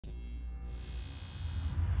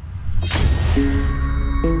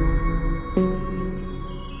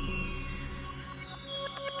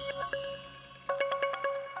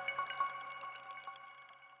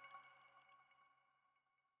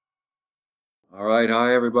All right,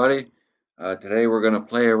 hi everybody. Today we're going to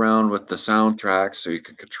play around with the soundtrack so you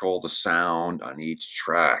can control the sound on each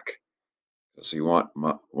track. So you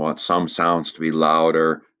want some sounds to be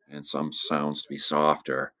louder and some sounds to be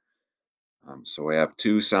softer. So we have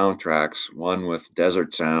two soundtracks, one with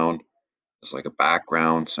desert sound, it's like a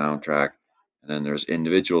background soundtrack, and then there's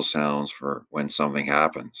individual sounds for when something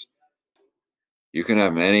happens. You can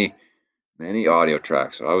have many audio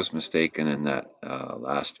tracks. So I was mistaken in that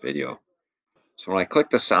last video. So when I click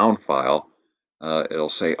the sound file, it'll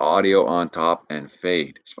say audio on top and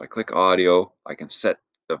fade. So if I click audio, I can set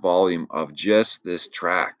the volume of just this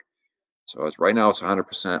track. So right now it's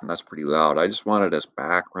 100% and that's pretty loud. I just want it as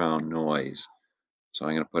background noise. So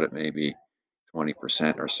I'm going to put it maybe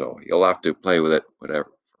 20% or so. You'll have to play with it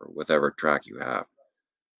whatever track you have.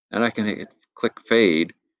 And I can click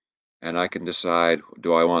fade and I can decide,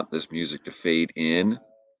 do I want this music to fade in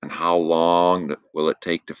and how long will it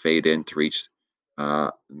take to fade in to reach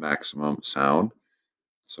maximum sound.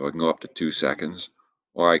 So I can go up to 2 seconds,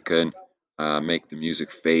 or I can make the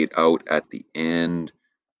music fade out at the end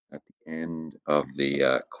of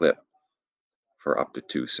the clip for up to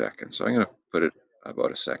 2 seconds. So I'm going to put it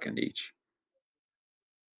about a second each.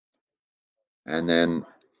 And then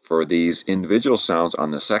for these individual sounds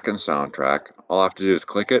on the second soundtrack, all I have to do is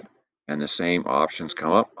click it and the same options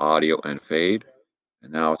come up, audio and fade.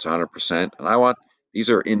 And now it's 100%. And I want, these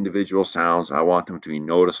are individual sounds. I want them to be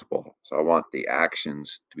noticeable. So I want the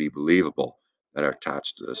actions to be believable that are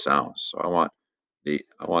attached to the sounds. So I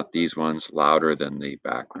want these ones louder than the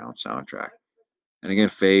background soundtrack. And again,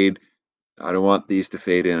 fade. I don't want these to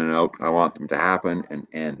fade in and out. I want them to happen and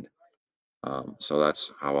end. So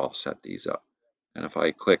that's how I'll set these up. And if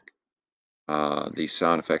I click these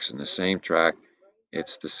sound effects in the same track,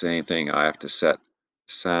 it's the same thing. I have to set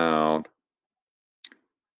sound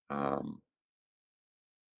um,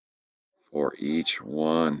 for each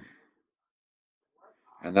one.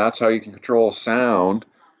 And that's how you can control sound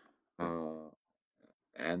uh,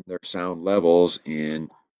 and their sound levels in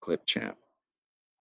Clipchamp.